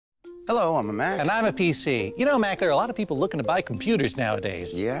Hello, I'm a Mac. And I'm a PC. You know, Mac, there are a lot of people looking to buy computers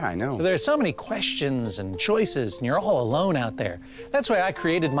nowadays. Yeah, I know. There are so many questions and choices, and you're all alone out there. That's why I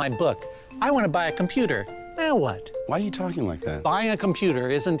created my book. I want to buy a computer. Now what? Why are you talking like that? Buying a computer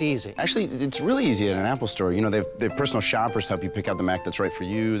isn't easy. Actually, it's really easy at an Apple store. You know, they have personal shoppers to help you pick out the Mac that's right for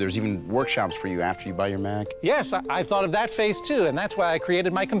you. There's even workshops for you after you buy your Mac. Yes, I thought of that phase too, and that's why I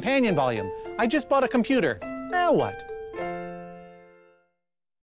created my companion volume. I just bought a computer. Now what?